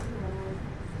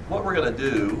What we're going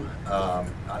to do,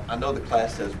 I know the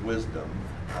class says wisdom.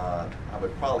 I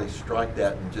would probably strike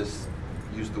that and just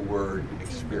use the word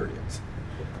experience.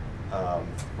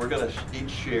 We're going to each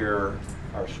share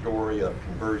our story of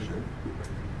conversion,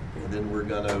 and then we're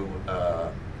going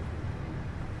to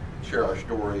share our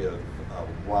story of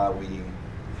how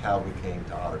we came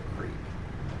to Otter Creek.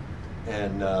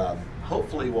 And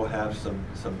hopefully we'll have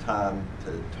some time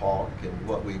to talk, and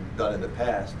what we've done in the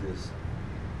past is,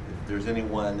 if there's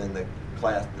anyone in the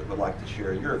class that would like to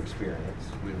share your experience,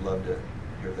 we'd love to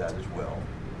hear that as well.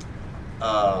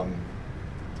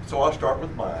 So I'll start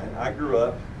with mine. I grew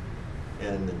up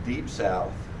in the Deep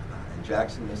South, in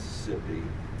Jackson, Mississippi,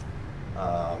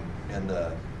 in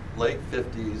the late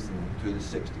 50s and through the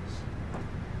 60s.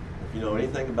 If you know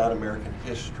anything about American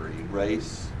history,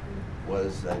 race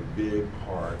was a big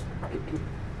part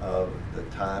of the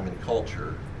time and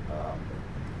culture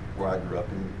where I grew up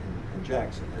in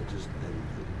Jackson. It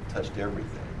touched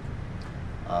everything.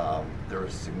 There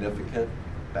was significant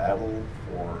battle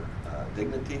for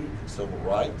dignity and civil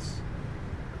rights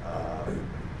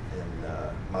in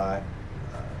my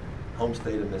home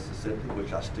state of Mississippi,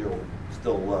 which I still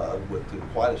love, went through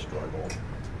quite a struggle.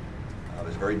 It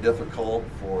was very difficult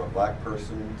for a black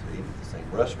person to eat at the same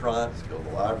restaurants, go to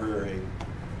the library,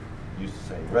 use the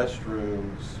same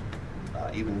restrooms,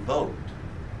 even vote.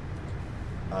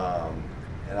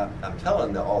 And I'm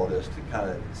telling all of this to kind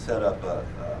of set up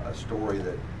a story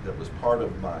that was part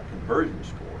of my conversion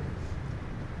story.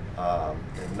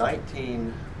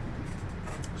 It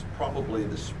was probably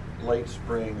the late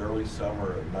spring, early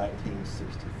summer of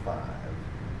 1965.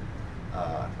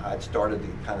 I'd started to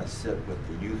kind of sit with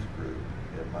the youth group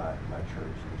at my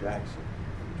church in Jackson,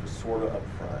 which was sort of up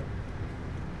front.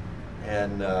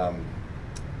 And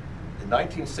in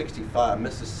 1965,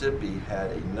 Mississippi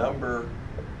had a number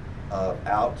of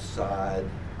outside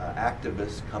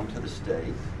activists come to the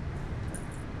state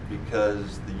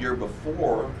because the year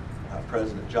before,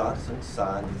 President Johnson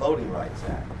signed the Voting Rights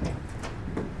Act.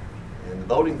 And the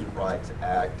Voting Rights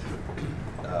Act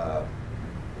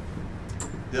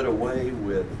did away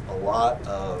with a lot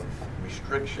of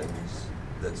restrictions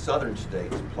that southern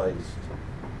states placed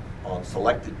on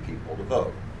selected people to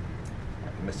vote.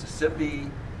 In Mississippi,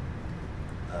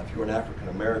 if you were an African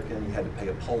American, you had to pay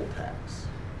a poll tax,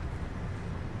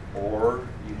 or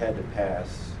you had to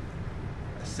pass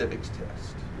a civics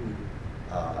test.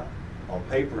 On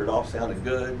paper, it all sounded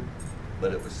good,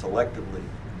 but it was selectively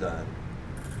done.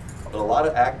 But a lot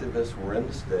of activists were in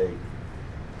the state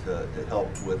to help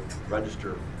with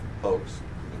register folks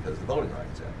because of the Voting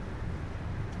Rights Act.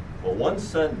 Well, one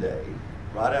Sunday,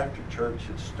 right after church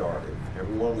had started,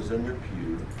 everyone was in their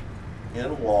pew,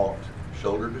 in walked,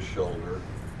 shoulder to shoulder,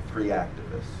 3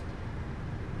 activists.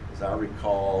 As I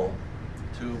recall,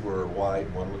 2 were white,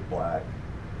 1 was black.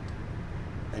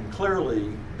 And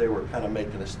clearly, they were kind of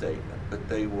making a statement, but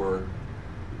they were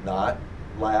not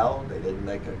loud. They didn't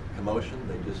make a commotion.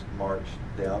 They just marched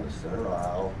down the center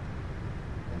aisle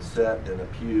and sat in a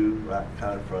pew right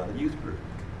kind of in front of the youth group.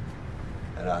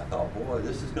 And I thought, boy,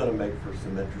 this is going to make for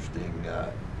some interesting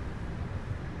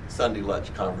Sunday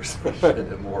lunch conversation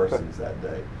at Morrison's that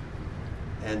day.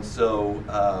 And so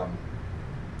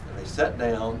they sat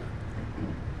down,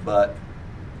 but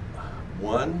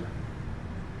one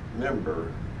member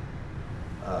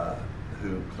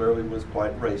who clearly was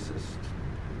quite racist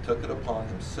took it upon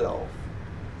himself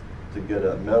to get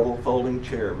a metal folding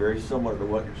chair very similar to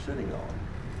what you're sitting on.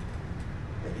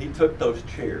 And he took those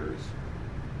chairs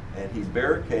and he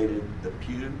barricaded the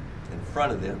pew in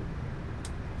front of them.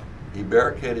 He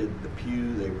barricaded the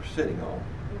pew they were sitting on,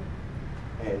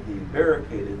 and he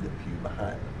barricaded the pew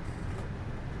behind them,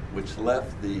 which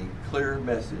left the clear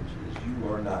message is you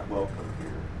are not welcome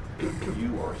here.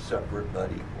 You are separate but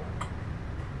equal.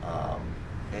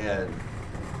 And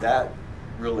that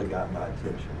really got my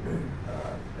attention.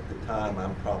 At the time, I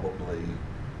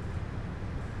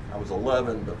was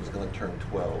 11, but was going to turn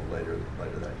 12 later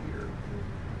that year.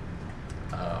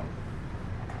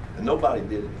 And nobody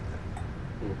did anything.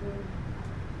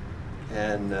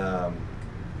 And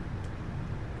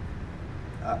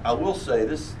I will say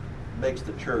this makes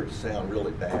the church sound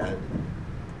really bad,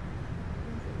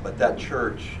 but that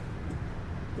church,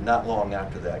 not long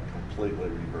after that, completely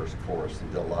reversed course and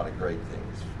did a lot of great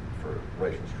things for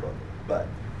racial struggle. But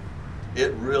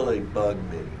it really bugged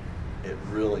me. It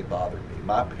really bothered me.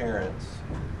 My parents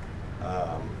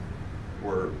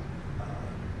were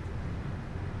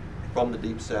from the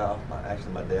Deep South.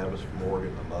 Actually, my dad was from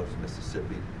Oregon, my mother's from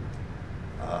Mississippi.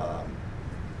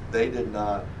 They did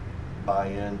not buy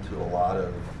into a lot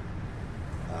of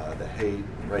the hate,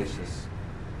 racist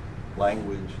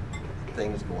language,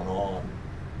 things going on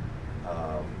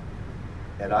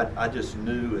And I just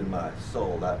knew in my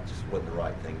soul that just wasn't the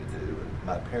right thing to do, and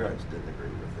my parents didn't agree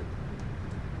with it.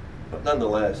 But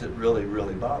nonetheless, it really,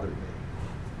 really bothered me.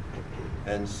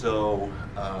 And so,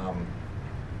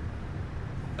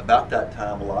 about that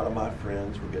time, a lot of my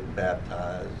friends were getting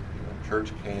baptized,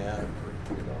 church camp, or,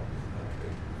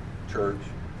 church.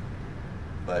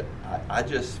 But I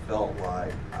just felt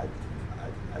like I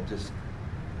just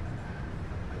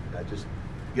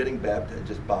getting baptized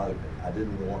just bothered me. I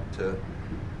didn't want to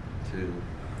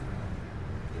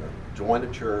join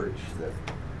a church that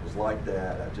was like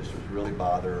that. I just was really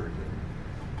bothered.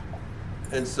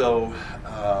 And so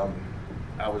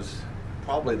I was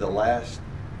probably the last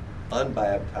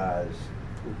unbaptized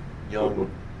young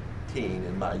teen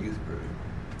in my youth group.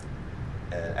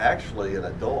 And actually an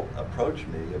adult approached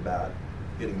me about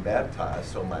getting baptized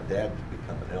so my dad could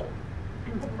become an elder.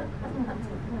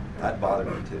 That bothered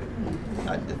me too.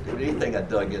 If anything, I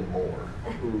dug in more.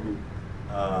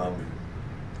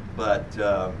 But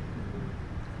a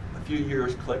few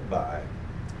years clicked by,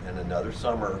 and another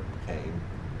summer came,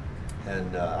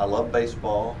 and I love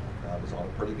baseball. I was on a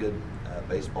pretty good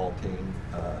baseball team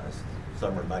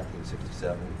summer of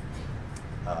 1967.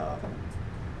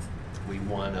 We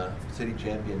won a city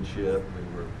championship. We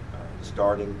were the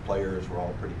starting players were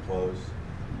all pretty close.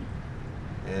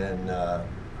 And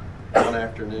one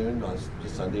afternoon, on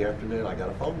just Sunday afternoon, I got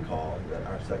a phone call that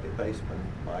our second baseman,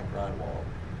 Mike Reinwald,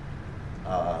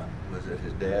 was at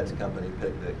his dad's company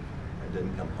picnic and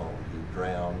didn't come home. He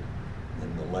drowned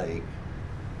in the lake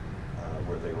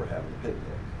where they were having a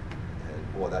picnic.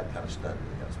 And boy, that kind of stunned me.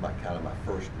 That was kind of my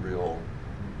first real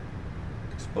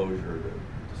exposure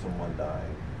to someone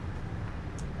dying.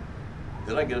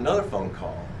 Then I get another phone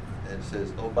call, and it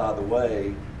says, oh, by the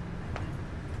way,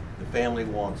 the family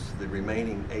wants the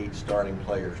remaining 8 starting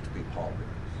players to be pallbearers.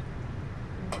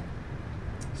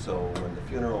 So when the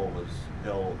funeral was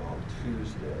held on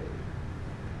Tuesday,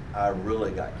 I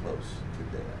really got close to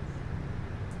death.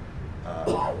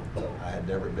 I had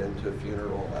never been to a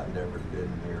funeral. I'd never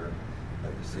been near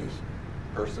a deceased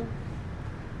person.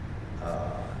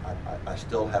 I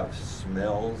still have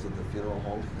smells of the funeral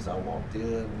home because I walked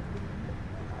in.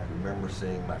 I remember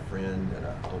seeing my friend in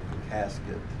an open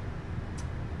casket.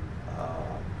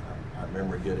 I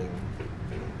remember getting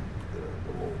the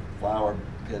little flower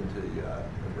pinned to you. I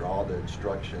remember all the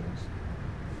instructions.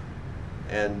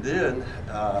 And then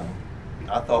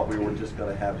I thought we were just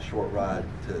going to have a short ride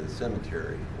to the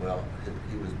cemetery. Well,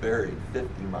 he was buried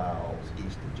 50 miles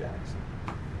east of Jackson.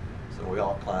 So we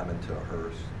all climbed into a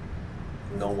hearse.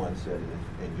 No one said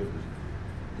anything.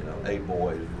 It was, 8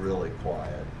 boys, really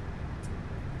quiet.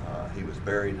 He was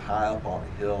buried high up on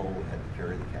a hill. We had to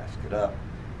carry the casket up.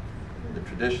 And the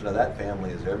tradition of that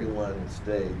family is everyone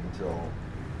stayed until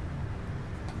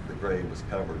the grave was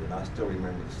covered. And I still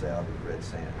remember the sound of the red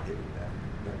sand hitting that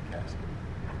casket.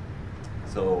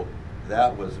 So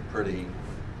that was a pretty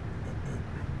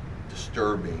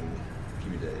disturbing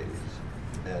few days.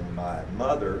 And my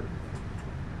mother,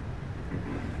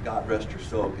 God rest her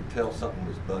soul, could tell something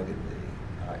was bugging me.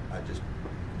 I just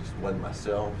wasn't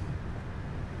myself.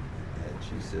 And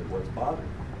she said, what's bothering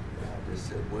you? And I just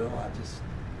said, well, I just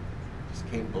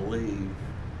can't believe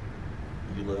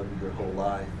you lived your whole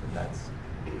life and that's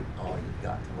all you've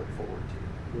got to look forward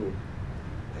to.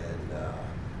 And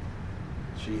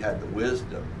she had the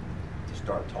wisdom to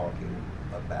start talking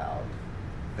about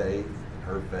faith,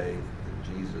 her faith, and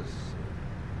Jesus.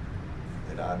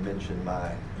 And I mentioned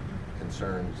my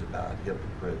concerns about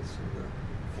hypocrites and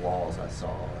the flaws I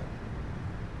saw.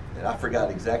 And I forgot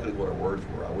exactly what her words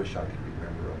were. I wish I could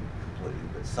remember them completely,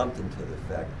 but something to the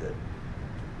effect that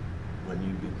when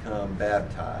you become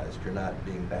baptized, you're not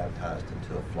being baptized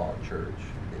into a flawed church.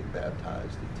 You're being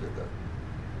baptized into the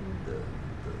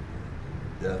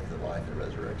death, the life, and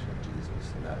resurrection of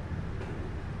Jesus, and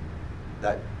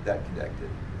that connected.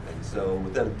 And so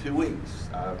within 2 weeks,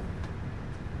 I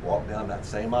walked down that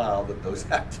same aisle that those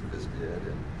activists did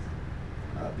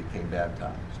and became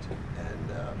baptized.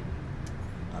 And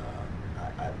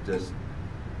I just,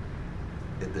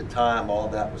 at the time, all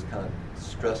that was kind of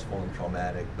stressful and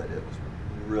traumatic, but it was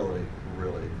really,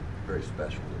 really very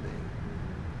special to me.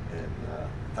 And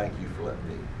thank you for letting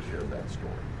me share that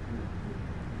story.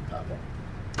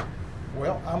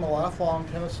 Well, I'm a lifelong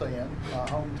Tennessean. My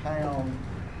hometown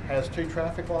has 2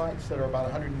 traffic lights that are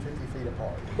about 150 feet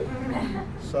apart.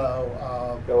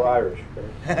 So go Irish.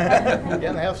 Yeah,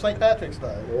 they have St. Patrick's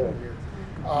Day.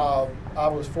 Yeah. I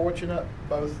was fortunate.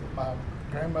 Both my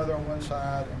grandmother on one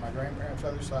side and my grandparents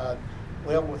on the other side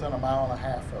lived within 1.5 miles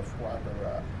of where I grew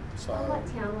up. So what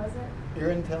town was it?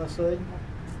 Here in Tennessee.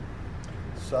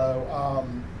 So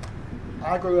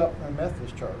I grew up in a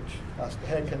Methodist church. I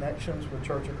had connections with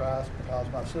Church of Christ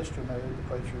because my sister married the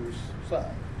preacher's son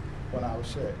when I was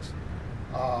 6.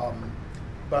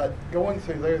 But going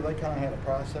through there, they kind of had a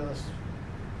process,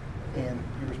 and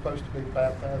you were supposed to be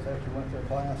baptized after you went through a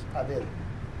class. I didn't.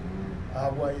 I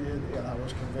waited, and I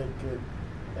was convicted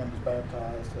and was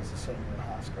baptized as a senior in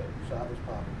high school. So I was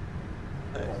probably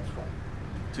Hey.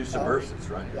 2 subversives,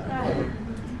 right? Yeah.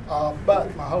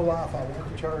 But my whole life I went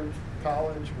to church,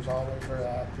 college, was always very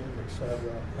active, etc.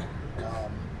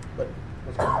 But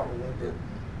was not deliberate,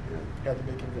 had to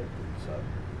be convicted.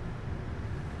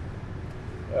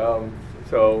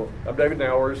 So I'm David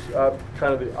Nowers. I'm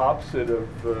kind of the opposite of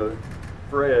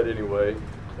Fred anyway.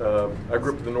 I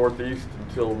grew up in the Northeast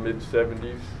until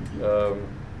mid-70s.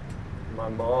 My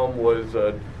mom was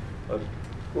a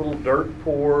little dirt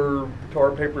poor,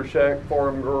 tar paper shack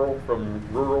farm girl from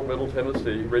rural Middle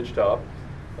Tennessee, Ridgetop.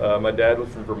 My dad was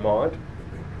from Vermont.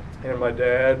 And my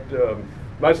dad,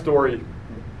 my story,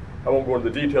 I won't go into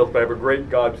the details, but I have a great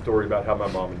God story about how my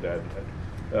mom and dad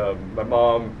met. My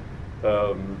mom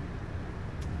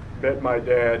met my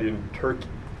dad in Turkey.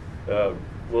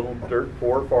 Little dirt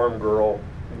poor farm girl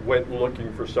went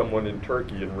looking for someone in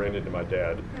Turkey and ran into my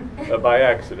dad by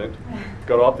accident.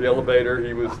 Got off the elevator.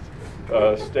 He was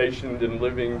stationed and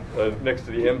living next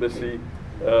to the embassy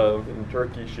in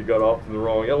Turkey. She got off in the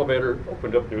wrong elevator,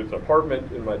 opened up to his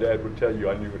apartment, and my dad would tell you,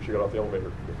 I knew when she got off the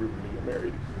elevator if we were going to get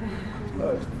married.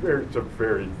 It's a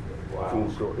very cool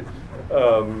story.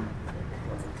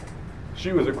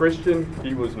 She was a Christian.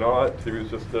 He was not. He was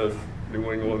just a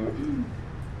New England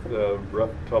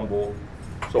rough tumble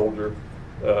soldier,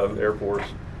 Air Force.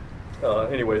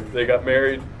 Anyway, they got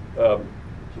married.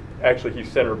 Actually, he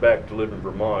sent her back to live in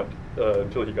Vermont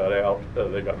until he got out.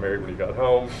 They got married when he got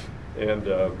home, and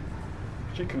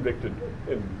she convicted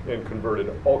and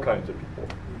converted all kinds of people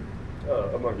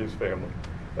among his family.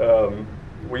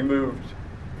 We moved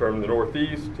from the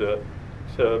Northeast to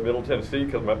Middle Tennessee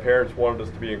because my parents wanted us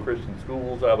to be in Christian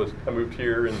schools. I moved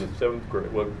here in the 7th grade,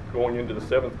 going into the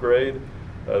 7th grade.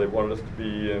 They wanted us to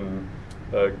be in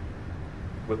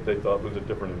what they thought was a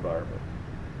different environment.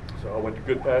 So I went to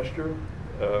Good Pasture,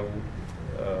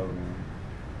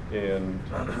 and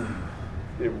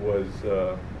it was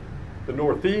the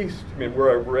Northeast. I mean,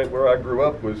 where I grew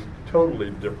up was totally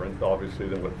different, obviously,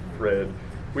 than with Fred.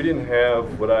 We didn't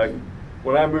have when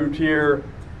I moved here.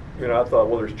 You know, I thought,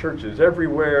 well, there's churches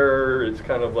everywhere. It's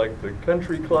kind of like the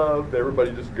country club.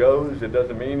 Everybody just goes. It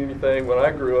doesn't mean anything. When I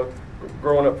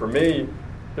growing up for me,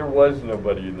 there was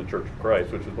nobody in the Church of Christ,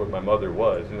 which is what my mother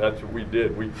was, and that's what we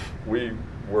did. We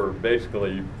were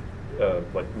basically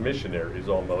like missionaries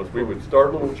almost. We would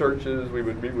start little churches. We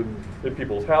would meet in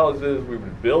people's houses. We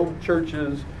would build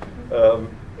churches.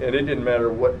 And it didn't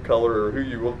matter what color or who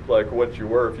you looked like or what you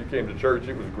were. If you came to church,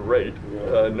 it was great.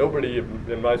 Nobody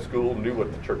in my school knew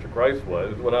what the Church of Christ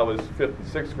was. When I was 5th and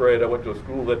 6th grade, I went to a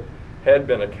school that had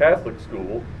been a Catholic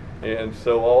school, and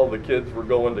so all the kids were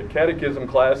going to catechism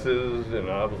classes, and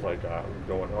I was like, I'm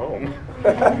going home.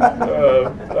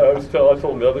 I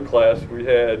told the other class we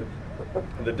had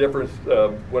the difference.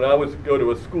 When I was go to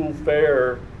a school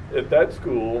fair, at that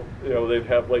school, you know, they'd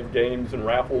have like games and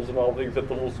raffles and all things at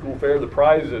the little school fair. The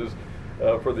prizes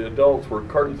for the adults were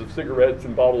cartons of cigarettes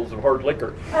and bottles of hard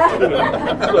liquor. So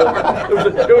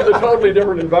it was a totally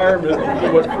different environment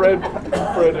than what Fred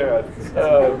had.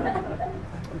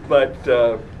 But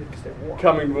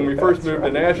when we first moved to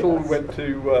Nashville, we went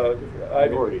to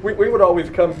Ivy. We would always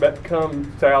come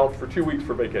south for 2 weeks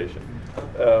for vacation.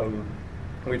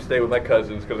 We'd stay with my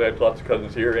cousins because I had lots of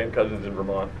cousins here and cousins in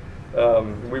Vermont.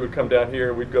 We would come down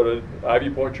here. We'd go to Ivy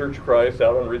Point Church of Christ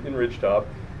out in Ridgetop,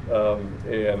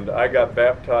 and I got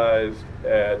baptized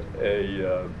at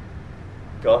a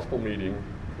gospel meeting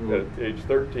at age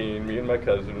 13. Me and my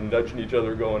cousin nudging each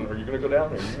other, going, "Are you going to go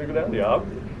down? Are you going to go down?" Yeah.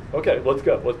 Okay, let's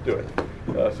go. Let's do it.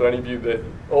 So any of you that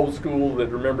old school that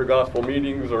remember gospel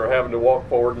meetings or having to walk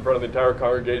forward in front of the entire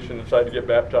congregation and decide to get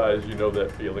baptized, you know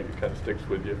that feeling. It kind of sticks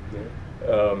with you.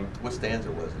 What stanza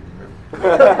was it? Do you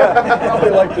remember?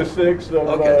 Probably like the 6th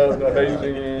of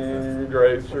Amazing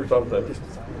Grace or something.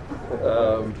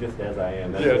 Just as I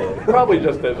am. Yeah, probably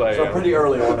just as I am. So pretty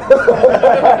early on.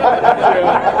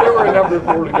 Yeah, there were a number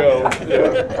 4 to go.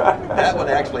 Yeah. That one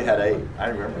actually had 8. I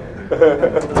remember.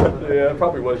 Yeah, it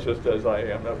probably was just as I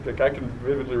am. I can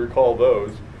vividly recall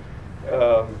those.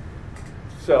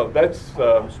 So that's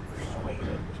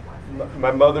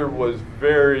my mother was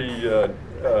very.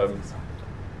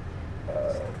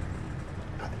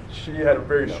 She had a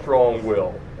very strong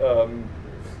will.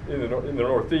 In the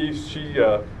Northeast,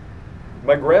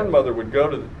 my grandmother would go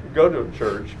to a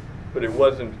church, but it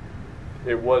wasn't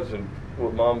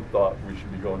what Mom thought we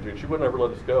should be going to, and she wouldn't ever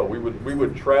let us go. We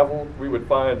would travel. We would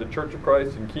find the Church of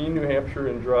Christ in Keene, New Hampshire,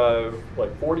 and drive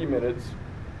like 40 minutes.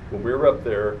 When we were up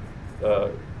there,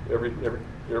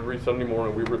 every Sunday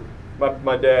morning,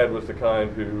 my dad was the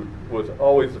kind who was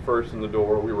always the first in the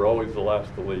door. We were always the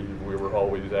last to leave. We were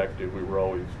always active. We were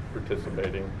always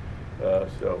participating.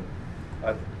 So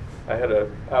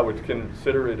I would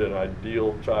consider it an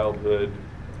ideal childhood.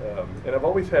 And I've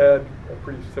always had a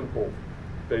pretty simple,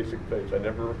 basic faith. I've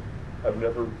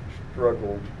never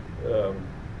struggled,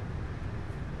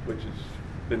 which has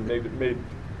been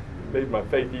made my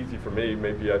faith easy for me.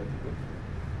 Maybe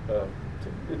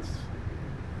it's,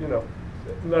 you know,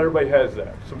 not everybody has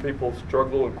that. Some people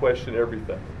struggle and question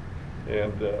everything,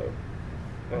 and I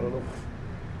don't know.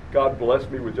 God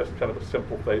blessed me with just kind of a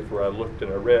simple faith where I looked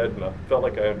and I read and I felt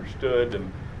like I understood.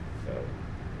 And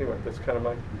anyway, that's kind of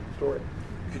my story.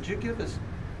 Could you give us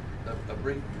a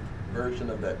brief version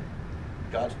of that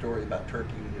God story about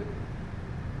Turkey?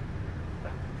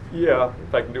 Yeah,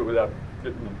 if I can do it without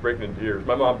breaking into tears.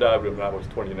 My mom died when I was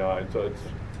 29, so it's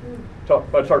tough.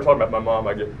 I start talking about my mom,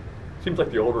 seems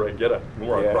like the older I get, the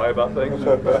more I cry about things.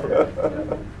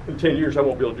 In 10 years, I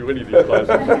won't be able to do any of these classes.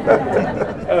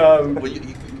 Well, you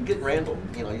can get Randall.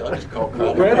 You know, I'll just call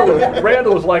Carl.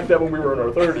 Randall was like that when we were in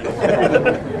our 30s.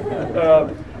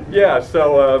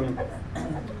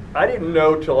 I didn't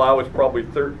know till I was probably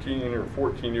 13 or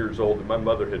 14 years old that my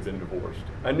mother had been divorced.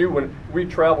 I knew when we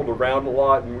traveled around a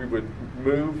lot and we would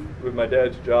move with my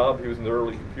dad's job. He was in the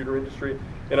early computer industry.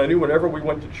 And I knew whenever we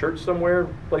went to church somewhere,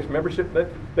 place membership,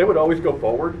 they would always go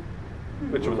forward,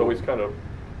 which was always kind of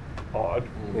odd.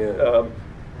 Yeah.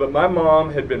 But my mom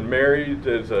had been married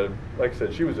like I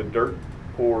said, she was a dirt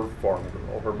poor farm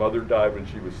girl. Her mother died when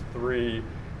she was 3.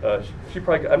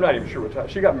 I'm not even sure what time.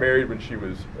 She got married when she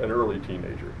was an early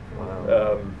teenager.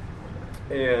 Wow.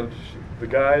 And the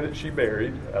guy that she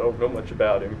married, I don't know much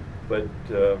about him, but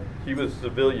he was a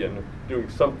civilian doing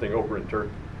something over in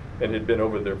Turkey and had been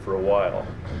over there for a while.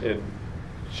 And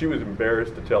she was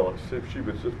embarrassed to tell us. She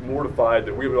was just mortified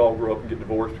that we would all grow up and get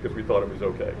divorced because we thought it was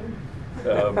okay,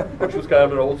 which was kind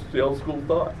of the old school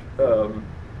thought.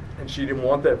 And she didn't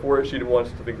want that for us. She didn't want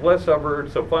us to think less of her.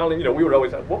 So finally, we would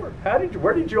always ask,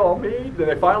 where did you all meet? And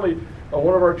they finally, on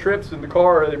one of our trips in the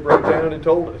car, they broke down and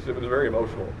told us. It was very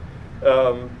emotional.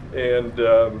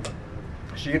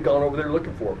 She had gone over there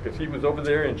looking for him because he was over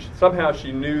there, and somehow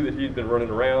she knew that he'd been running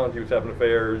around. He was having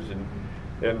affairs,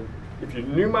 and if you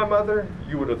knew my mother,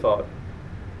 you would have thought,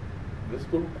 this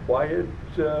little quiet,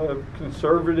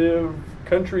 conservative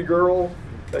country girl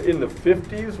in the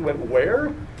 50s went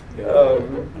where?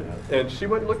 And she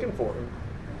went looking for him.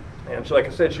 And like I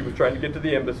said, she was trying to get to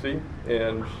the embassy,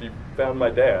 and she found my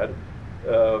dad,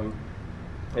 and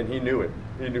he knew him.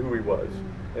 He knew who he was.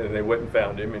 And they went and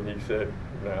found him, and he said,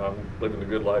 "No, I'm living the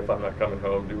good life. I'm not coming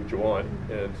home. Do what you want."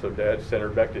 And so Dad sent her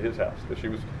back to his house because she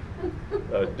was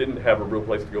didn't have a real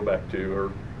place to go back to.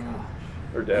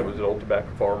 Her dad was an old tobacco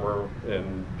farmer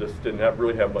and just didn't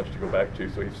really have much to go back to.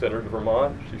 So he sent her to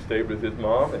Vermont. She stayed with his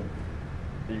mom, and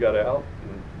he got out.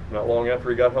 And not long after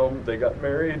he got home, they got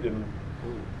married. And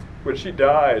when she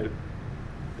died,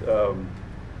 we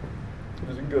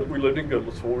lived in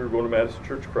Goodlettsville. We were going to Madison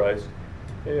Church of Christ,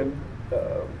 and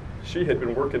she had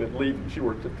been working at Levy. She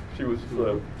was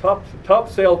the top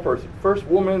salesperson, first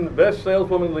woman, the best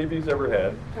saleswoman Levy's ever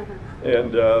had,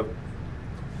 and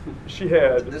she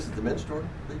had. This is the men's store.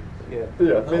 Yeah.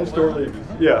 Yeah, men's store Levy's.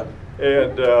 Yeah,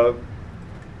 and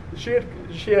she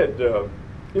had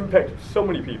impacted so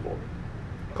many people.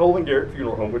 Colin Garrett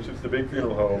Funeral Home, which is the big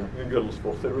funeral home in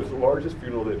Goodlettsville, said it was the largest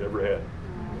funeral they'd ever had.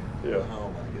 Yeah. Oh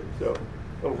my goodness. So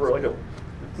over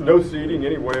no seating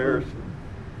anywhere.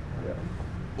 Yeah.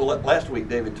 Well, last week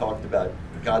David talked about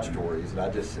God stories, and I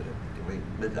just said,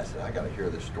 I got to hear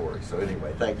this story. So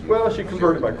anyway, thank you. Well, she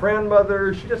converted my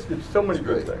grandmother. She just did so many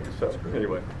good things. So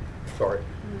anyway, sorry.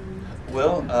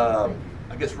 Well,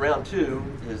 I guess round 2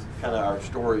 is kind of our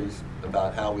stories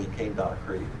about how we came to Otter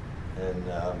Creek, and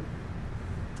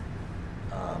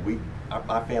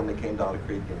my family came to Otter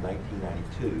Creek in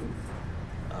 1992.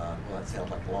 Well, that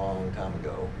sounds like a long time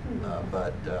ago,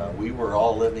 but we were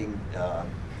all living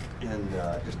in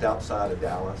just outside of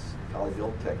Dallas,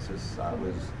 Colleyville, Texas. I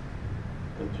was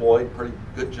employed, pretty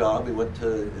good job. We went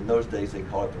to, in those days they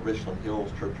call it the Richland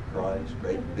Hills Church of Christ,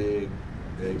 great big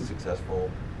successful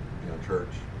church.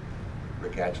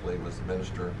 Rick Atchley was the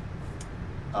minister,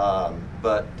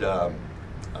 but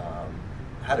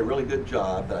had a really good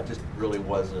job, but I just really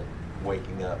wasn't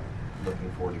waking up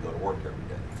looking forward to go to work every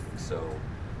day. So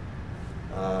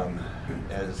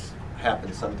as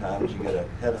happens sometimes, you get a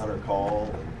headhunter call,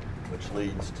 which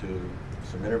leads to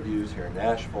some interviews here in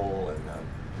Nashville, and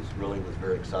just really was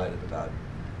very excited about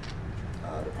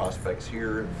the prospects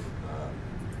here, and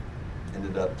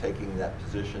ended up taking that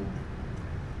position.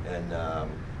 And a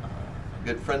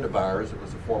good friend of ours, that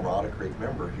was a former Otter Creek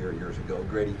member here years ago,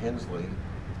 Grady Hensley,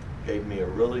 gave me a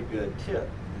really good tip.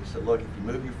 He said, look, if you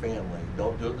move your family,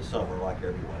 don't do it in the summer like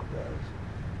everyone does.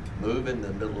 Move in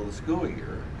the middle of the school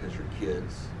year, because your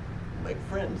kids make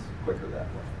friends quicker that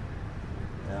way.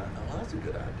 And I thought, well, that's a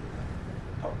good idea.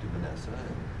 I talked to Vanessa.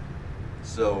 And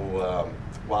so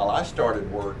while I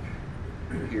started work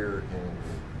here in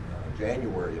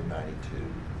January of '92,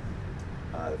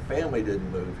 the family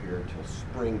didn't move here until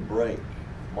spring break,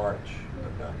 March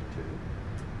of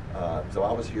 '92. So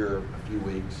I was here a few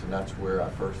weeks, and that's where I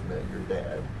first met your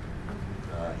dad.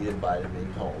 He invited me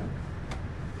home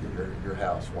to your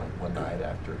house one night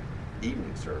after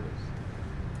evening service.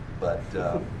 But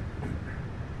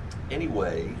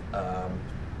anyway,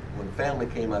 when the family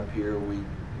came up here, we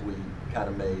kind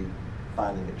of made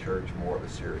finding a church more of a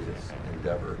serious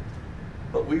endeavor.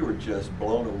 But we were just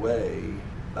blown away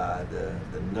by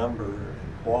the number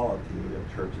and quality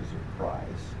of churches of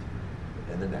Christ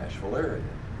in the Nashville area.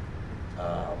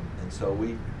 And so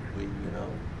we, of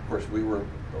course, we were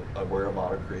aware of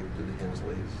Otter Creek through the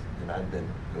Hensleys, and I'd been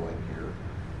going here.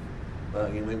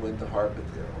 And we went to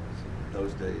Harpeth Hills. In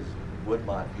those days,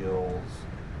 Woodmont Hills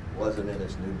wasn't in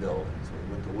its new buildings.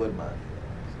 We went to Woodmont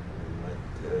Hills. We went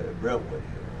to Brentwood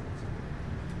Hills.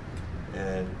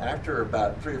 And after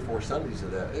about 3 or 4 Sundays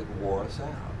of that, it wore us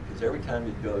out. Because every time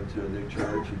you'd go to a new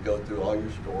church, you'd go through all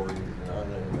your stories and on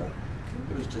and on.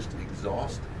 It was just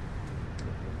exhausting.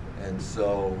 And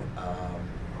so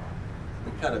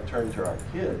we kind of turned to our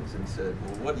kids and said,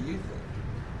 well, what do you think?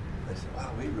 They said,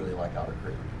 wow, we really like Otter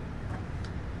Creek.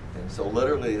 And so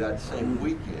literally that same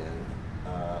weekend,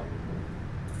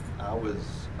 I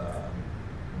was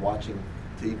watching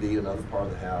TV in another part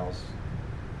of the house.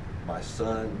 My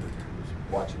son was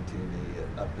watching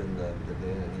TV up in the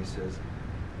den, and he says,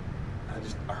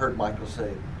 I heard Michael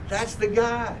say, that's the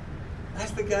guy.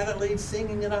 That's the guy that leads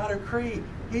singing in Otter Creek.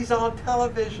 He's on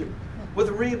television with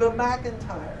Reba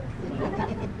McEntire.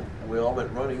 And we all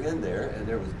went running in there, and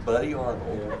there was Buddy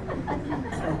Arnold,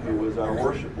 who was our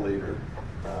worship leader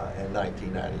in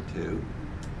 1992.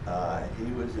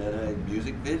 He was in a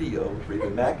music video with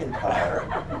Reba McEntire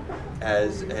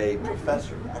as a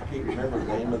professor. I can't remember the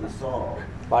name of the song.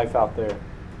 Life Out There.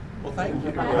 Well, thank you.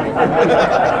 I'm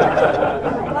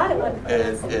glad it wasn't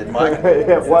fancy. And Michael.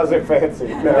 It wasn't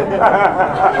fancy.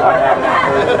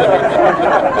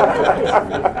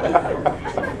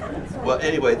 Well,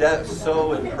 anyway, that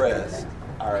so impressed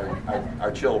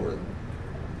our children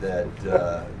that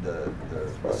the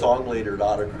song leader at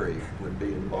Otter Creek would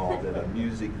be involved in a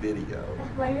music video.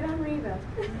 Blame it on Reba.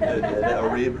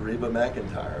 Reba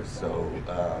McEntire. So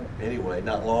anyway,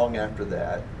 not long after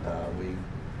that, we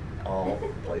all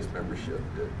placed membership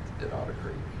at Otter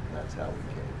Creek. And that's how we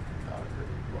came to Otter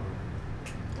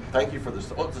Creek. Thank you for the.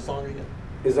 What's the song again?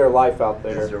 Is There Life Out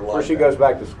There? Is There Life Where she Out goes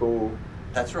There? back to school.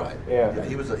 That's right. Yeah.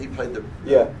 He played the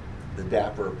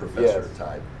dapper professor Yes.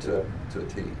 type to a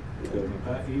T.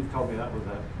 Eve told me that was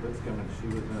at Lipscomb, and she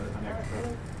was an extra.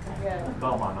 Yeah.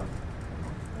 Belmont.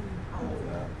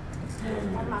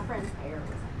 One of my friend's hair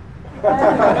was. We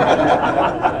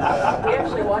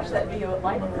actually watched that video at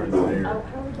Lightford. Oh,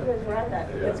 how did you guys write that?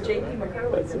 It's J.P.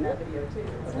 McCurley's in that video too.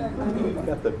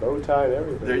 Got the bow tie and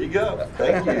everything. There you go.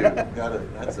 Thank you.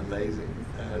 That's amazing.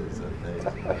 That is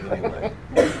amazing.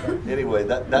 Anyway,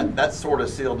 that sort of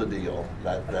sealed the deal.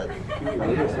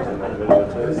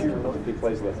 He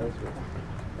plays left.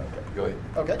 Go ahead.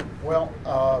 Okay, well,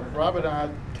 Rob and I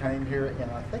came here in,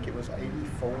 I think it was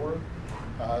 '84.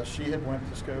 She had went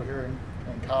to school here in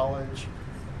college.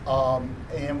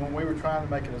 And when we were trying to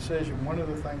make a decision, one of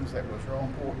the things that was real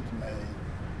important to me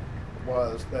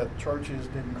was that churches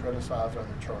didn't criticize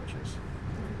other churches.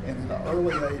 In the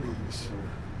early '80s,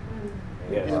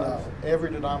 Yes. every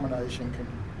denomination can,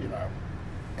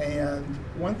 and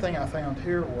one thing I found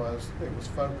here was it was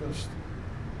focused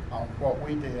on what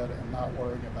we did and not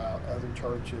worrying about other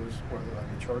churches, whether they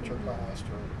be Church of Christ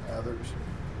or others.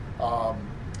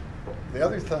 The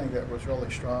other thing that was really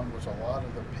strong was a lot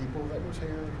of the people that was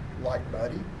here, like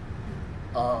Buddy.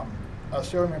 I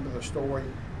still remember the story.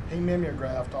 He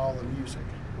mimeographed all the music.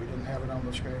 We didn't have it on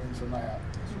the screens and that.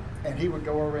 And he would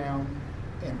go around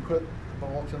and put the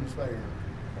bulletins there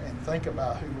and think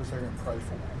about who was there and pray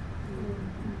for them.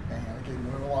 And again,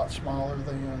 we were a lot smaller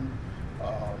then.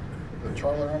 The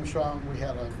Charlie Armstrong, we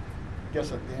had a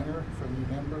dinner for new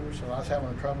members, and I was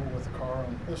having trouble with the car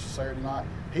on this Saturday night.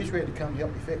 He's ready to come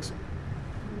help me fix it.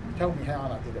 He told me how,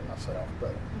 and I did it myself.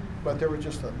 But But there were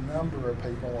just a number of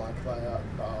people like that.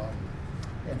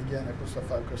 And again, it was the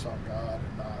focus on God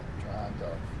and not trying to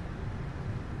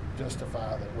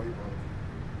justify that we were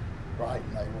right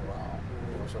and they were wrong.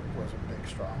 It was a big,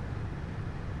 strong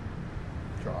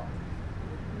draw.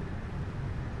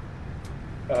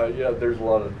 Yeah, there's a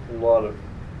lot of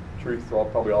truth to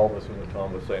probably all of us in what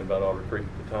Tom was saying about Otter Creek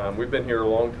at the time. We've been here a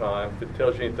long time. If it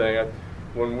tells you anything,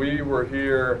 when we were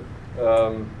here,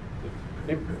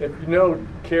 if you know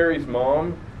Carrie's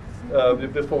mom,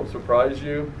 if this won't surprise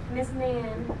you, Miss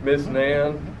Nan. Miss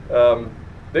Nan,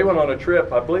 they went on a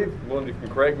trip. I believe, Melinda can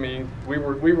correct me. We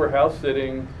were house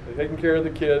sitting, taking care of the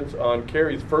kids on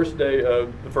Carrie's first day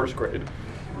of the first grade.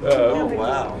 Oh,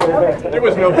 wow. It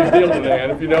was no big deal to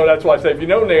Nan. If you know, that's why I say, if you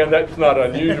know Nan, that's not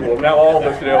unusual. Now all of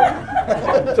us,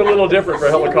 it's a little different for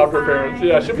helicopter parents.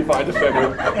 Yeah, she'll be fine. Just say it.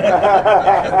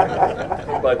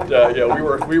 But yeah,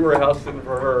 we were house sitting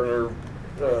for her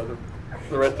and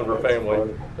the rest of her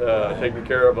family, taking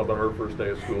care of them on her first day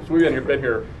of school. So we've been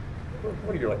here.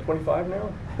 What are you, like 25 now?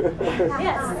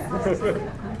 Yes.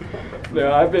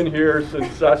 No, I've been here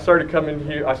since I started coming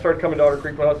here. I started coming to Otter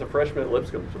Creek when I was a freshman at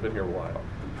Lipscomb, so I've been here a while.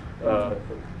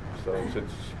 So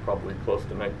since probably close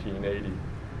to 1980.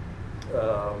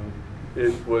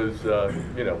 It was,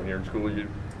 when you're in school, you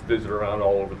visit around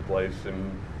all over the place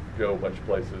and go a bunch of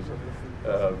places.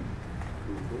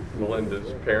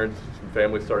 Melinda's parents and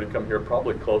family started coming here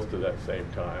probably close to that same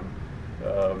time.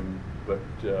 But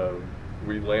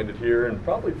we landed here, and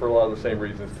probably for a lot of the same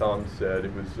reasons Tom said.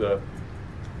 It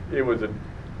was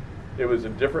a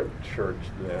different church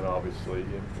then, obviously.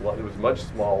 It was much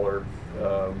smaller.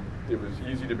 It was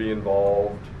easy to be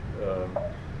involved.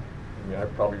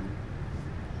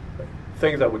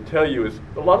 Things I would tell you is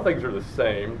a lot of things are the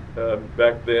same.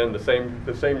 Back then, the same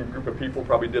group of people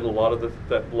probably did a lot of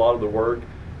the work.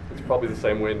 It's probably the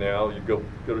same way now. You go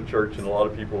to church, and a lot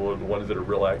of people are the ones that are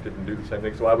real active and do the same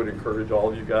thing. So I would encourage all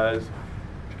of you guys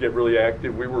to get really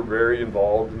active. We were very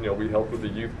involved. We helped with the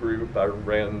youth group. I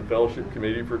ran the fellowship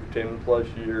committee for 10 plus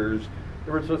years.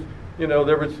 There was just,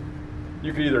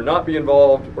 you could either not be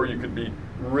involved or you could be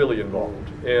really involved.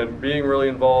 And being really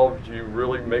involved, you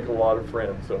really make a lot of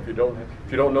friends. So if you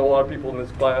don't know a lot of people in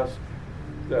this class,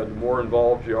 the more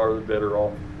involved you are, the better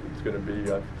off it's going to be.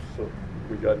 So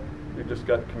we just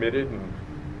got committed, and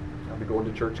I've been going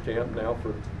to church camp now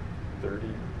for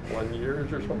 31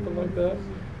 years or something like that.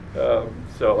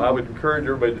 So I would encourage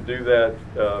everybody to do that.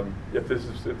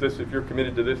 If you're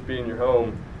committed to this being your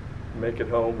home, make it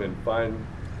home and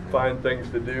find things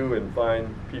to do and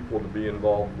find people to be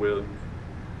involved with.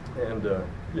 And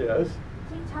yes.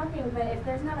 Keep talking, but if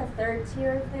there's not a third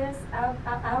tier of this,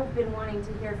 I've been wanting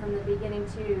to hear from the beginning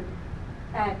to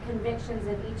convictions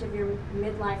in each of your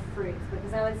midlife fruits,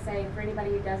 because I would say for anybody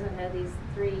who doesn't know these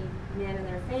three men and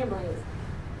their families,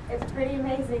 it's pretty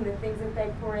amazing the things that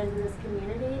they pour into this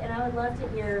community, and I would love to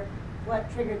hear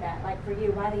what triggered that. Like for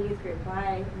you, why the youth group?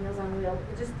 Why Meals on Wheels?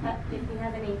 Just if you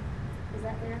have any, is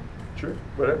that fair? Sure.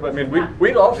 But I mean,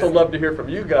 we'd also love to hear from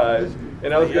you guys.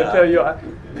 And I was going to tell you,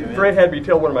 Fred had me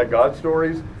tell one of my God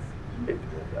stories.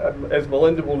 As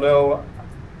Melinda will know,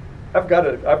 I've got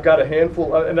a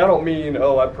handful, and I don't mean,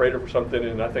 I prayed for something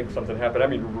and I think something happened. I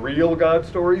mean real God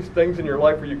stories, things in your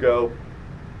life where you go,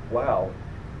 wow,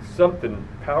 something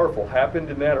powerful happened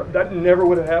in that. Or that never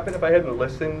would have happened if I hadn't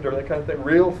listened, or that kind of thing.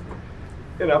 Real.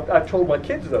 And I told my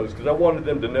kids those because I wanted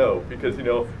them to know. Because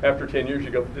after 10 years,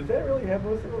 you go, did that really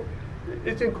happen?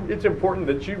 It's important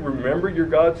that you remember your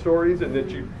God stories and that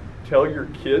you tell your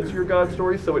kids your God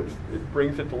stories, so it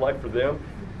brings it to life for them.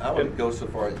 I would go so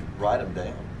far as write them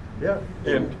down. Yeah,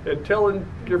 and telling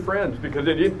your friends, because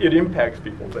it impacts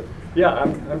people. But yeah,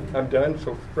 I'm done.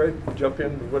 So Fred, jump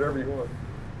in with whatever you want.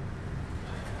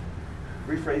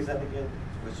 Rephrase that again.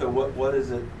 So what is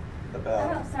it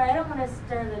about? Sorry, I don't want to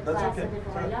stir the That's class okay. a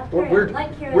different way. Y'all Well, carry on.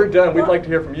 Let Karen- we're done. We'd Well, like to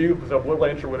hear from you, so we'll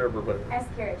answer whatever. But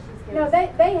Ask Carrie. She's good. No,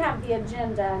 they have the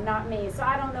agenda, not me. So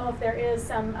I don't know if there is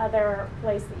some other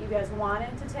place that you guys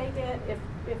wanted to take it.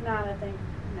 If not, I think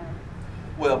no.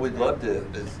 Well, we'd love to,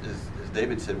 as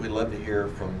David said, we'd love to hear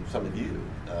from some of you,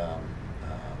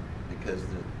 because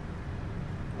the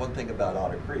one thing about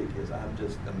Otter Creek is I'm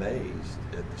just amazed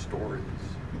at the stories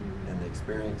and the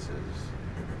experiences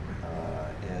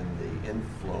and the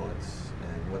influence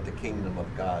and what the kingdom of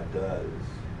God does,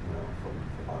 from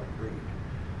Otter Creek.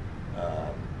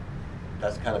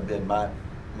 That's kind of been my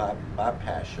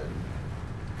passion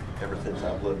ever since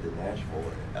I've lived in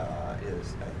Nashville.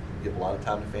 Is I can give a lot of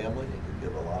time to family, and can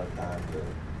give a lot of time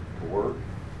to work,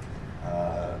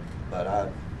 but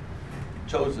I've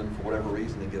chosen for whatever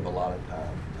reason to give a lot of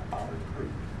time to Otter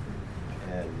Creek,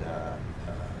 and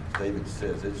David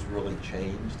says, it's really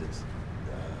changed. It's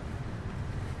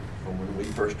from when we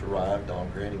first arrived on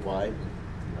Granny White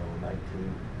in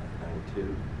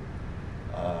 1992.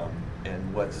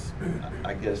 And what's,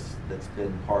 I guess, that's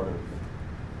been part of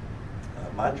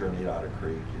my journey at Otter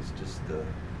Creek is just the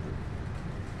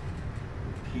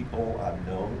people I've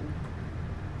known,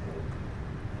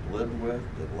 and lived with,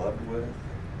 that loved with,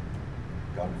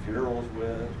 gone to funerals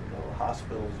with,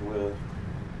 hospitals with.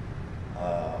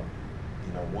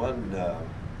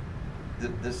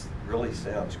 This really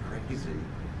sounds crazy.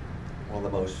 One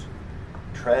of the most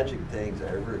tragic things I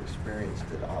ever experienced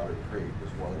at Otter Creek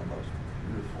was one of the most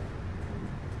beautiful.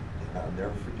 And I'll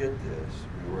never forget this.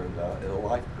 We were in a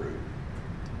life group,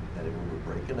 and we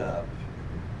were breaking up.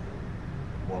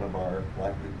 One of our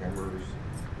life group members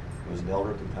was an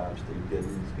elder at the time, Steve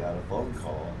Giddens, got a phone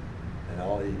call, and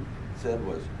all he said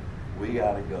was, "We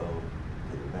got to go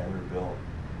to the Vanderbilt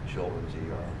Children's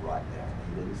ER right now."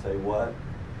 He didn't say what.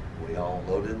 We all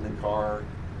loaded in the car,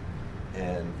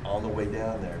 and on the way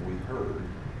down there, we heard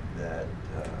that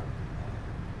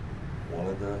one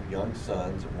of the young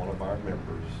sons of one of our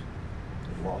members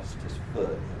had lost his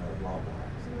foot in a lawnmower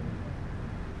accident.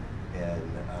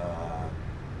 And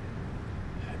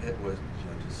it was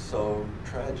just so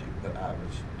tragic, but I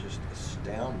was just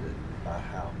astounded by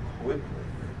how quickly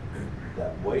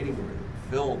that waiting room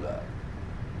filled up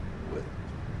with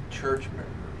church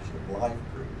members and life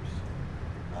groups.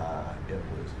 It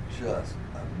was just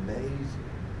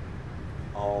amazing,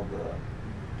 all the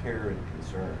care and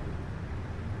concern.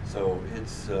 So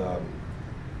it's, and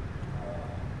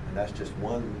that's just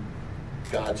one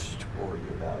God story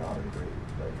about Otter Creek,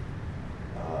 but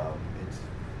it's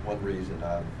one reason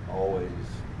I've always,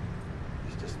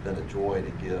 it's just been a joy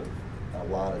to give a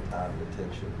lot of time and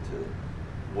attention to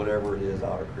whatever it is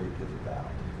Otter Creek is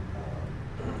about.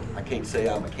 I can't say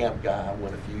I'm a camp guy. I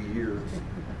went a few years.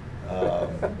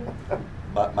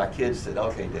 But my kids said,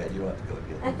 "Okay, Dad, you don't have to go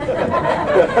again."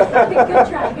 Good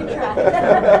try, good try.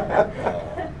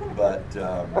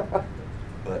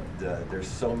 But there's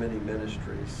so many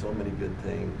ministries, so many good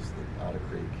things that Otter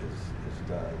Creek has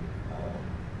done.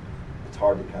 It's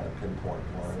hard to kind of pinpoint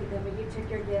one. See, but you took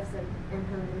your gifts and honed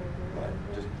them in. Right.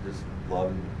 Just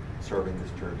loving serving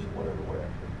this church in whatever way I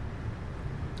can.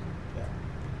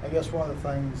 Yeah. I guess one of the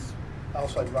things I'll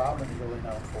say Robin's really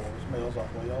known for is Meals on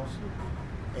Wheels.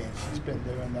 And she's been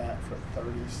doing that for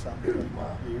 30-something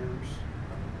years.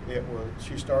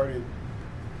 She started,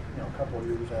 a couple of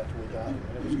years after we got here,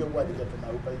 and it was a good way to get to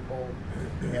know people.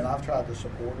 And I've tried to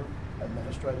support her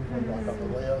administratively, like on the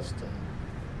list, and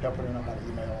help her know how to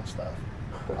email and stuff.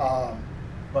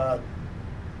 But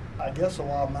I guess a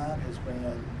lot of mine has been,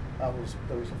 there was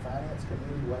a finance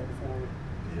committee way before,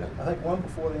 I think one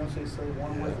before the MCC,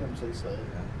 one with MCC.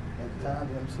 At the time,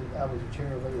 I was the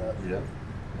chair of it. Yeah.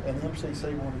 And the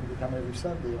MCC wanted me to come every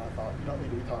Sunday, and I thought, you don't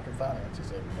need to be talking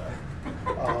finances every day,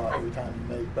 every time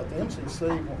you meet. But the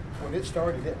MCC, when it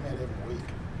started, it met every week,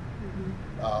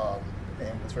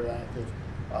 and was very active.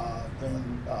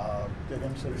 Then did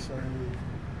MCC,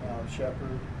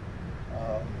 Shepherd.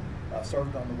 I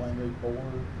served on the Wayne Reed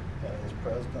board as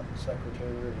president and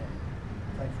secretary, and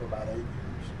I think for about 8 years.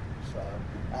 So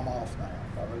I'm off now.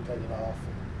 I rotated off.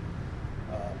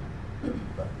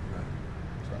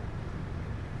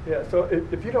 Yeah, so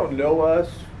if you don't know us,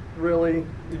 really,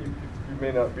 you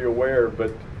may not be aware,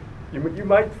 but you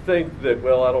might think that,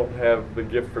 well, I don't have the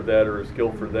gift for that or a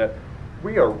skill for that.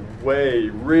 We are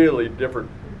really different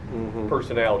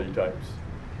personality types.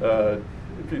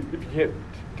 If you can't,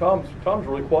 Tom's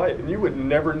really quiet, and you would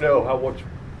never know how much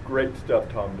great stuff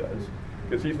Tom does,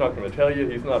 because he's not going to tell you,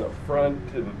 he's not up front,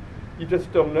 and you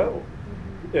just don't know.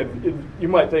 And you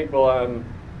might think, well, I'm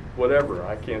whatever,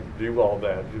 I can't do all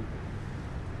that.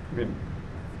 I mean,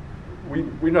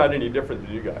 we're not any different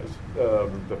than you guys.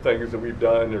 The things that we've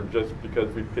done are just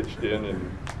because we pitched in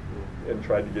and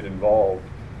tried to get involved.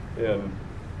 And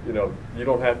you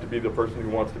don't have to be the person who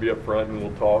wants to be up front and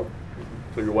will talk,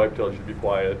 so your wife tells you to be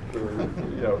quiet.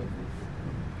 Or,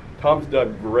 Tom's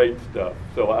done great stuff.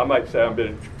 So I might say I've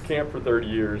been at camp for 30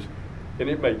 years, and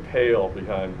it may pale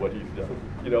behind what he's done.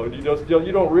 And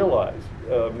you don't realize,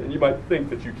 and you might think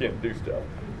that you can't do stuff.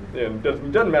 And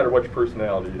it doesn't matter what your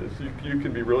personality is. You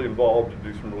can be really involved and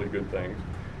do some really good things.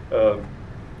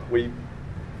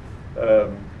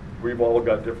 We've all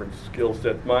got different skill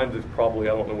sets. Mine is probably,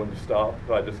 I don't know when to stop.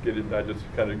 I just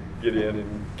kind of get in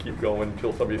and keep going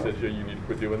until somebody says, yeah, you need to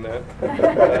quit doing that.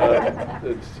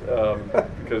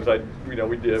 Because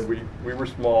we were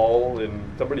small and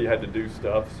somebody had to do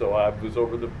stuff, so I was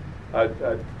over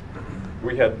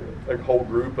we had a whole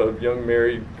group of young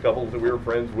married couples that we were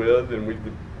friends with, and we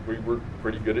were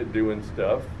pretty good at doing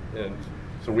stuff. And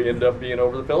so we ended up being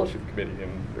over the fellowship committee,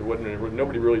 and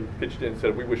nobody really pitched in and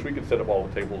said, we wish we could set up all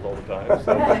the tables all the time.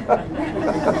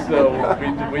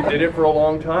 So we did it for a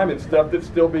long time, and stuff that's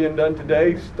still being done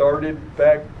today started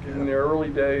back in the early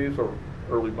days, or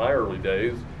my early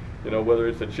days. You know, whether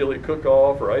it's a chili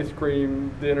cook-off or ice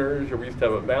cream dinners, or we used to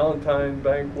have a Valentine's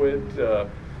banquet.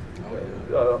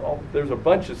 There's a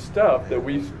bunch of stuff that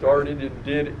we started and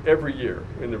did every year,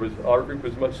 and our group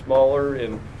was much smaller,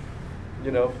 and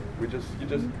you know, you just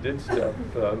did stuff.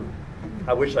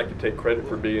 I wish I could take credit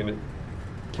for being at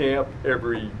camp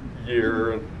every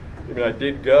year. I mean, I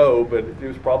did go, but it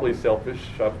was probably selfish.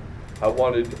 I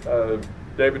wanted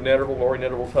David Netterville, Lori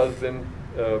Netterville's husband.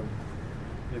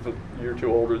 He's a year or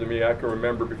two older than me. I can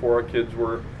remember before our kids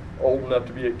were old enough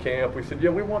to be at camp, we said, yeah,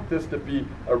 we want this to be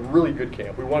a really good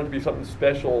camp. We want it to be something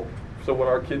special, so when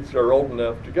our kids are old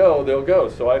enough to go, they'll go.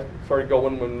 So I started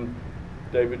going when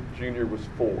David Jr. was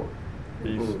 4.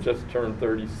 He's just turned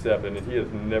 37, and he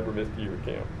has never missed a year of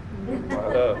camp.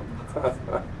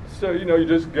 So, you know, you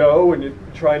just go and you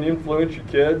try and influence your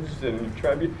kids, and you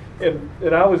try to be,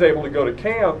 and I was able to go to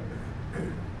camp.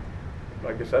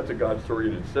 I guess that's a God story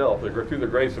in itself. Through the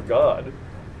grace of God,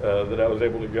 that I was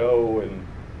able to go, and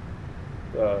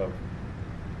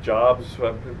jobs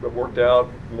worked out.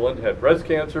 Melinda had breast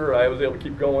cancer. I was able to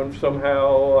keep going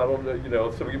somehow. I don't know, you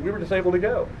know, so we were just able to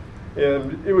go.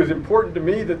 And it was important to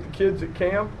me that the kids at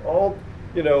camp all,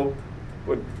 you know,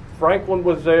 when Franklin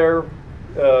was there,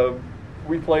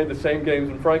 we played the same games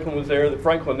when Franklin was there, that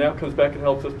Franklin now comes back and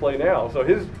helps us play now. So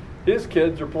his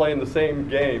kids are playing the same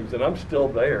games, and I'm still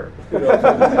there. You know,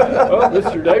 oh,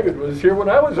 Mr. David was here when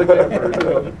I was a camper.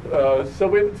 You know?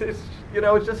 So it's you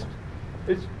know, it's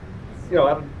you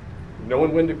know,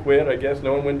 knowing when to quit, I guess,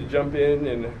 knowing when to jump in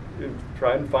and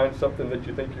try and find something that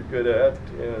you think you're good at,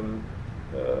 and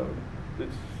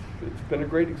it's been a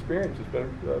great experience.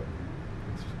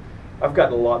 I've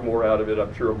gotten a lot more out of it.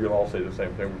 I'm sure we'll all say the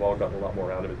same thing. We've all gotten a lot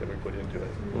more out of it than we put into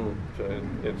it. So,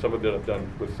 and some of it I've done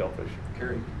with selfish.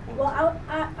 Carrie? Well,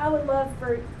 I would love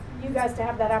for you guys to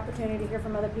have that opportunity to hear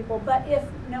from other people, but if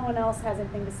no one else has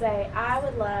anything to say, I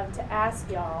would love to ask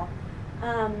y'all,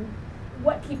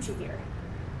 what keeps you here?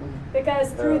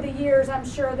 Because through the years, I'm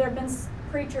sure there have been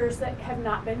preachers that have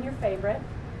not been your favorite,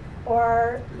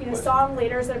 or song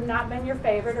leaders that have not been your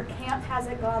favorite, or camp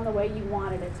hasn't gone the way you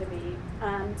wanted it to be.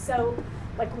 So,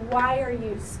 like, why are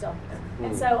you still here?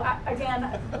 And so,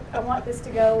 I want this to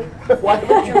go. Why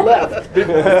haven't you left?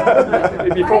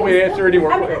 Before we answer any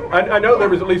more, I know there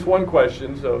was at least one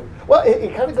question. So, well,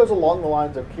 it kind of goes along the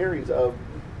lines of Carrie's of,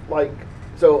 like,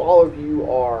 so all of you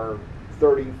are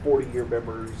 30, 40-year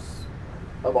members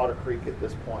of Otter Creek at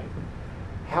this point.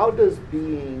 How does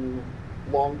being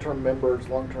long-term members,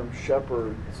 long-term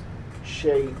shepherds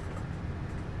shape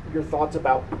your thoughts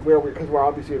about where because we're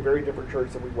obviously a very different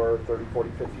church than we were 30, 40,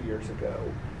 50 years ago,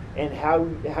 and how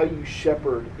you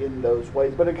shepherd in those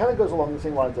ways. But it kind of goes along the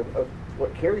same lines of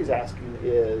what Carrie's asking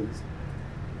is,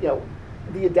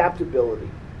 the adaptability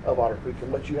of Otter Creek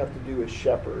and what you have to do as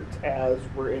shepherds as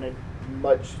we're in a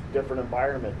much different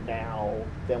environment now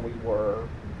than we were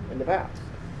in the past.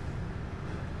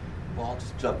 Well, I'll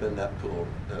just jump in that pool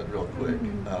real quick.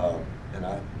 And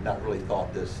I've not really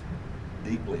thought this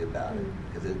deeply about it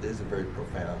because it is a very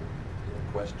profound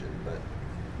question. But,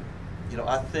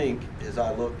 I think as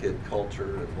I look at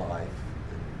culture and life,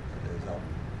 as I'm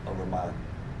over my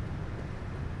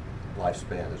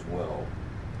lifespan as well,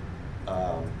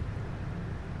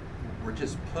 we're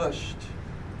just pushed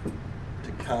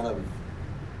to kind of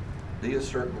be a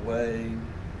certain way,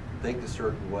 think a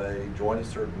certain way, join a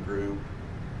certain group.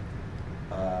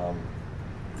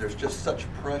 There's just such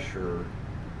pressure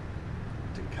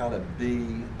to kind of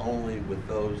be only with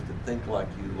those that think like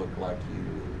you, look like you,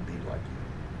 and be like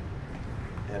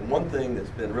you. And one thing that's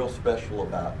been real special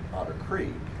about Otter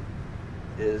Creek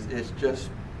is it's just,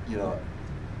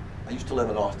 I used to live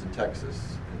in Austin,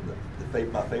 Texas.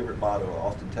 And my favorite motto of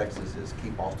Austin, Texas is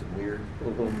keep Austin weird.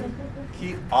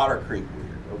 Keep Otter Creek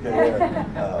weird,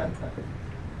 okay?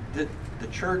 The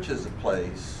church is a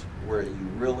place where you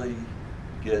really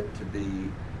get to be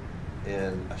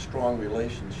in a strong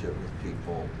relationship with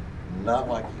people, not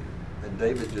like you. And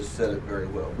David just said it very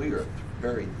well. We are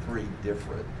three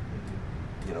different,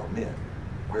 men,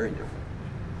 very different.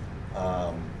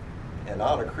 And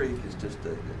Otter Creek is just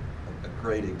a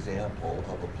great example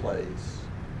of a place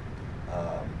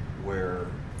where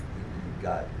you've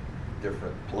got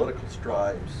different political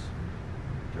stripes,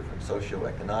 different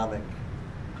socioeconomic,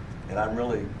 and I'm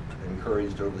really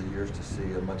encouraged over the years to see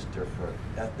a much different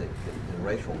ethnic and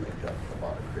racial makeup of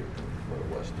Otter Creek than what it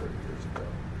was 30 years ago.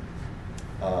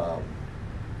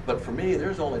 But for me,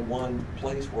 there's only one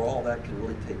place where all that can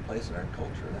really take place in our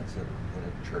culture, and that's in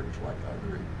a church like Otter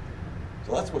Creek.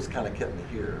 So that's what's kind of kept me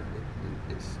here.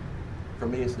 It's for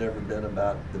me, it's never been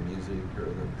about the music or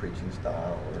the preaching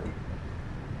style or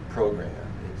program.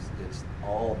 It's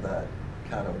all that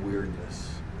kind of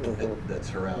weirdness that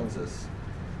surrounds us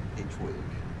each week.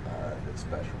 It's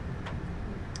special.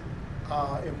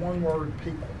 In one word,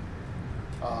 people.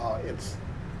 It's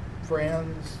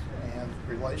friends and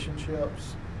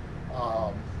relationships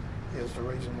is the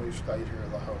reason we've stayed here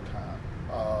the whole time.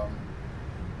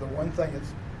 The one thing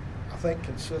that's, I think,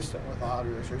 consistent with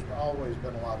Otter is there's always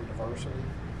been a lot of diversity,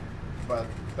 but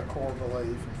the core belief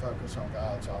and focus on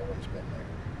God's always been there.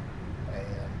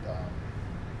 And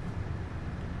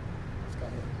that's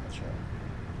kind of it in a nutshell.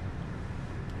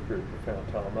 Very profound,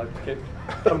 Tom.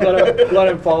 I'm glad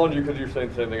I'm following you because you're saying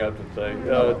the same thing I've been saying.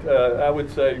 I would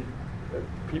say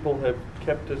people have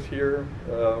kept us here.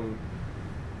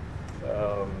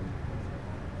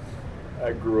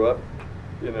 I grew up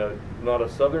in not a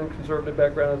Southern conservative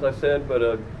background, as I said, but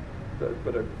a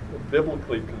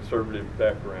biblically conservative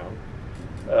background.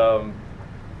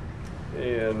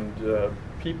 And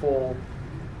people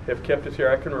have kept us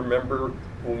here. I can remember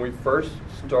when we first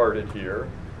started here,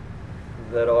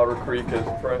 that Otter Creek, as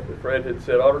Fred had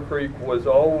said, Otter Creek was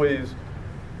always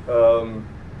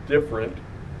different.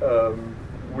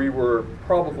 We were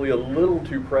probably a little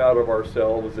too proud of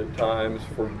ourselves at times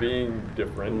for being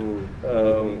different.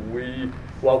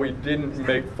 While we didn't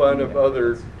make fun of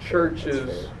other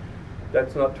churches,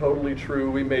 that's not totally true.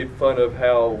 We made fun of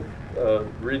how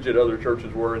rigid other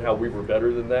churches were and how we were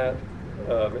better than that.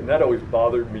 And that always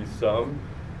bothered me some.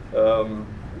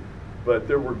 But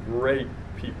there were great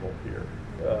people here.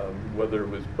 Whether it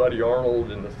was Buddy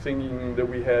Arnold and the singing that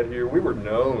we had here, we were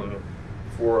known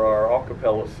for our a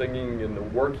cappella singing and the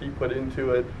work he put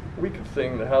into it. We could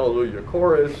sing the Hallelujah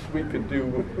chorus. We could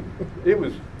do. It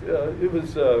was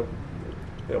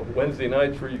Wednesday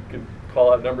nights where you could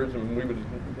call out numbers and we would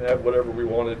have whatever we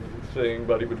wanted to sing.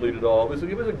 Buddy would lead it all. It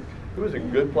was a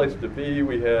good place to be.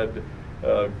 We had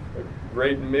a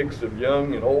great mix of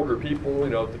young and older people.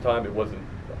 At the time it wasn't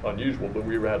unusual, but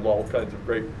we had all kinds of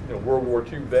great World War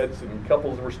II vets and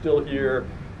couples were still here.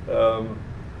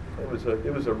 It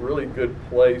was a really good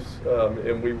place,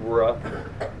 and we were.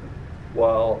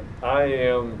 While I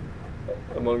am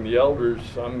among the elders,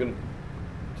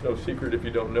 it's no secret if you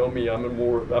don't know me. I'm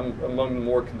among the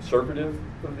more conservative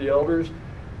of the elders.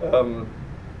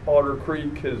 Otter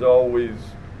Creek has always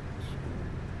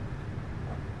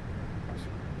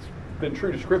been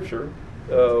true to Scripture.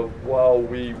 While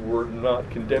we were not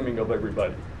condemning of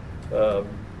everybody.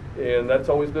 And that's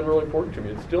always been really important to me.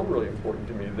 It's still really important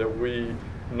to me that we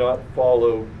not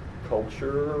follow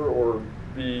culture or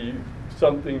be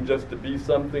something just to be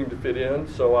something to fit in.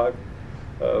 So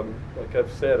like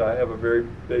I've said, I have a very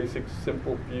basic,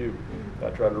 simple view.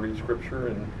 I try to read Scripture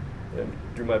and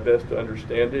do my best to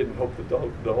understand it and hope that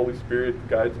the Holy Spirit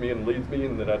guides me and leads me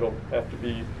and that I don't have to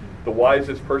be the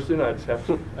wisest person. I just have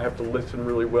to listen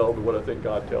really well to what I think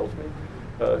God tells me.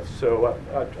 So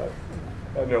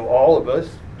I know all of us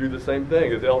do the same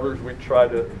thing. As elders, we try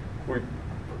to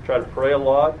pray a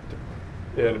lot.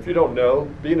 And if you don't know,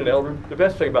 being an elder, the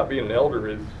best thing about being an elder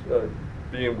is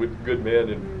being with good men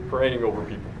and praying over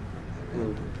people.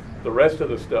 The rest of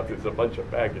the stuff is a bunch of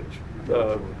baggage.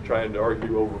 Trying to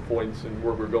argue over points and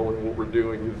where we're going and what we're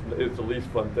doing is the least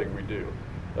fun thing we do.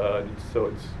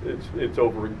 So it's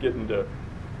over getting to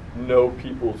know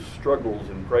people's struggles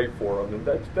and pray for them, and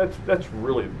that's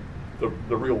really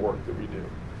the real work that we do.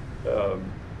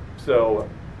 So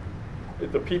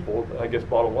the people, I guess,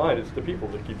 bottom line, it's the people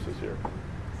that keeps us here.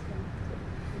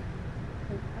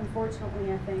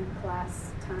 Unfortunately, I think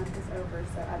class time is over,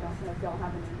 so I don't know if y'all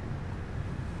have any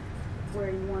where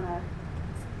you want to.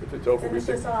 If it's over, finish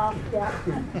this off. Yeah.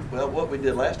 Well, what we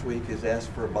did last week is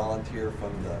ask for a volunteer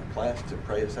from the class to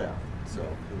pray us out. So,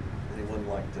 would anyone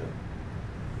like to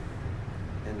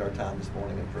end our time this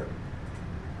morning in prayer?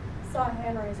 Saw a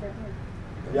hand raise right here.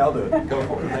 Yeah, I'll do it. Go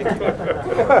for it. Thank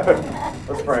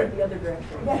you. Let's pray. The other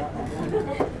direction.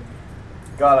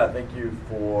 God, I thank you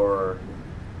for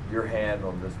your hand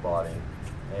on this body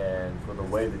and for the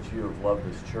way that you have loved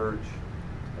this church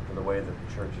and for the way that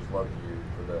the church has loved you,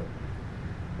 for the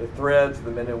threads of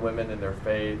the men and women in their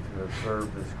faith who have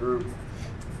served this group,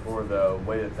 for the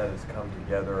way that has come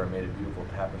together and made a beautiful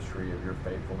tapestry of your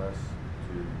faithfulness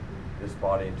to this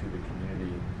body and to the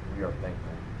community. We are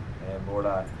thankful. And Lord,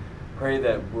 I pray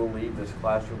that we'll leave this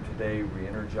classroom today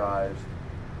re-energized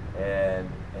and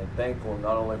thankful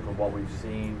not only for what we've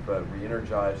seen, but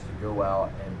re-energized to go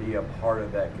out and be a part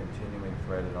of that continuing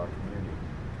thread in our community.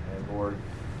 And Lord,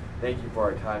 Thank you for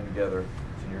our time together.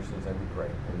 It's in your son's name we pray.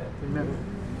 Amen.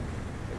 Amen.